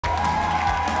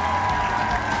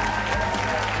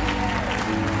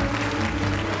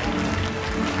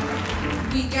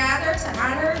to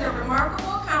honor the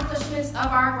remarkable accomplishments of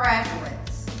our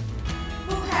graduates,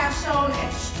 who have shown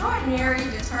extraordinary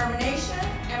determination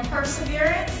and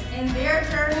perseverance in their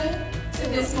journey to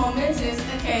this momentous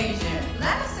occasion.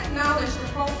 Let us acknowledge the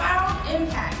profound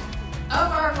impact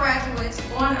of our graduates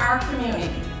on our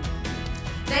community.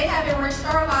 They have enriched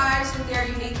our lives with their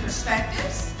unique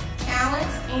perspectives,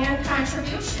 talents, and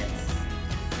contributions.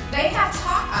 They have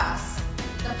taught us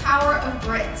the power of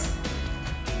grit,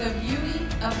 the beauty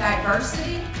of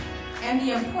diversity, and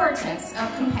the importance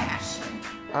of compassion.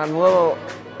 I'm a little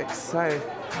excited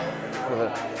for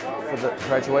the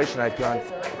graduation I've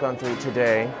gone through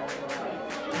today.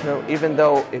 You know, even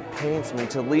though it pains me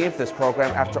to leave this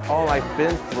program after all I've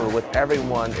been through with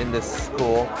everyone in this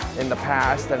school in the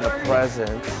past and the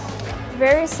present.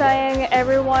 Very exciting,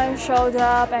 everyone showed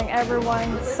up and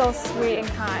everyone so sweet and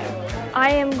kind. I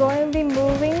am going to be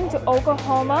moving to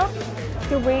Oklahoma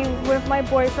to be with my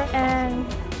boyfriend, and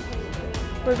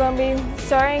we're going to be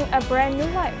starting a brand new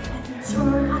life.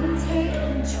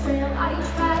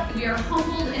 We are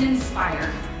humbled and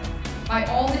inspired by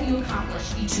all that you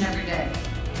accomplish each and every day.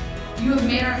 You have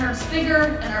made our hearts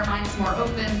bigger and our minds more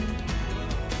open.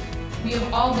 We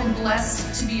have all been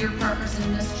blessed to be your partners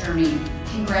in this journey.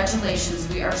 Congratulations,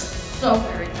 we are so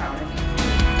very proud of you.